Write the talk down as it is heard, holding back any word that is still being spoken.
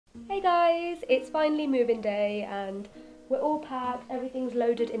Hey guys, it's finally moving day and we're all packed, everything's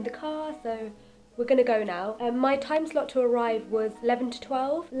loaded in the car, so we're gonna go now. My time slot to arrive was 11 to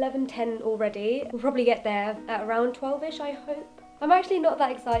 12, 11:10 already. We'll probably get there at around 12ish, I hope. I'm actually not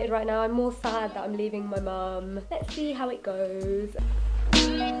that excited right now, I'm more sad that I'm leaving my mum. Let's see how it goes.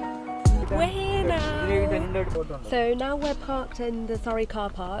 We're here now. So now we're parked in the Surrey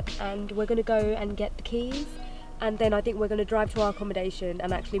car park and we're gonna go and get the keys. And then I think we're going to drive to our accommodation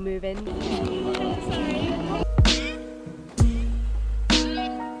and actually move in.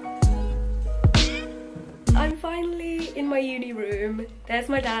 I'm finally in my uni room. There's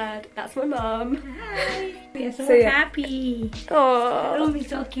my dad, that's my mum. Hi! We are so happy. Aww. The room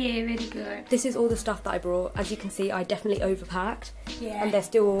is okay, very good. This is all the stuff that I brought. As you can see, I definitely overpacked. Yeah. And there's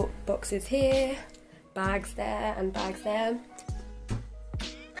still boxes here, bags there and bags there.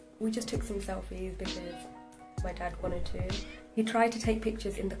 We just took some selfies because my dad wanted to. He tried to take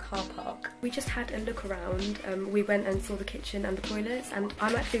pictures in the car park. We just had a look around. We went and saw the kitchen and the toilets and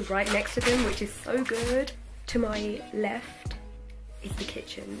I'm actually right next to them, which is so good. To my left is the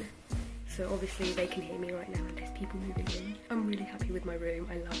kitchen. So obviously they can hear me right now and there's people moving in. I'm really happy with my room,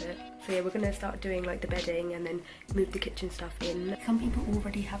 I love it. So yeah, we're gonna start doing like the bedding and then move the kitchen stuff in. Some people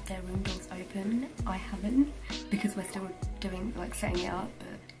already have their room doors open. I haven't because we're still doing like setting it up, but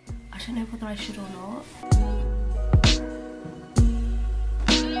I don't know whether I should or not.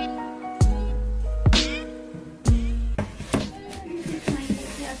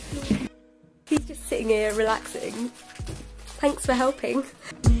 He's just sitting here relaxing. Thanks for helping.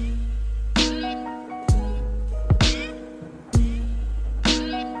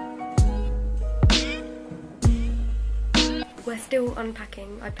 We're still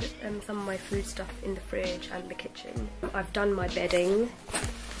unpacking. I put some of my food stuff in the fridge and the kitchen. I've done my bedding.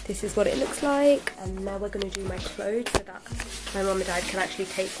 This is what it looks like. And now we're going to do my clothes so that my mum and dad can actually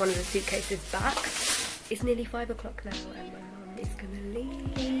take one of the suitcases back. It's nearly 5 o'clock now and my mum is going to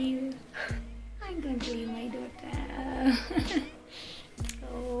leave. I'm going to leave my daughter.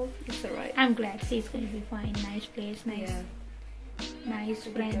 Oh, it's alright. I'm glad she's going to be fine. Nice place, nice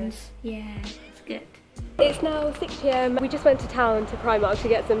friends. Yeah, it's good. It's now 6 PM. We just went to town to Primark to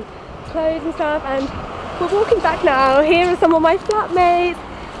get some clothes and stuff and we're walking back now. Here are some of my flatmates.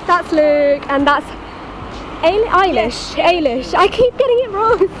 That's Luke and that's Eilish. Eilish. I keep getting it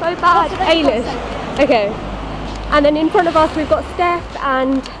wrong so bad. Eilish. Okay. And then in front of us we've got Steph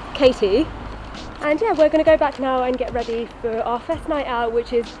and Katie. And yeah, we're going to go back now and get ready for our first night out,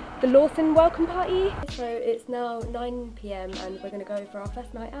 which is the Lawson welcome party. So it's now 9 PM and we're going to go for our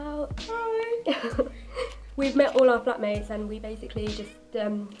first night out. Hi! We've met all our flatmates and we basically just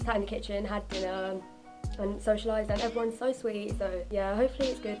sat in the kitchen, had dinner and socialised and everyone's so sweet. So yeah, hopefully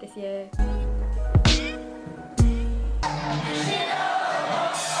it's good this year.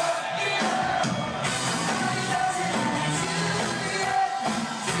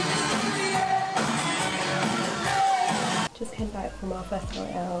 Just came back from our first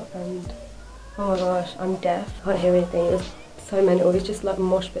night out and oh my gosh, I'm deaf, can't hear anything. It was so mental, it was just like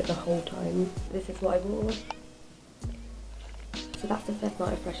mosh pit the whole time. This is what I wore. So that's the first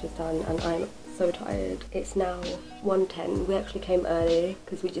night of Freshers done and I'm so tired. It's now 1:10. We actually came early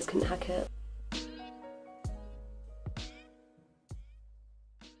because we just couldn't hack it.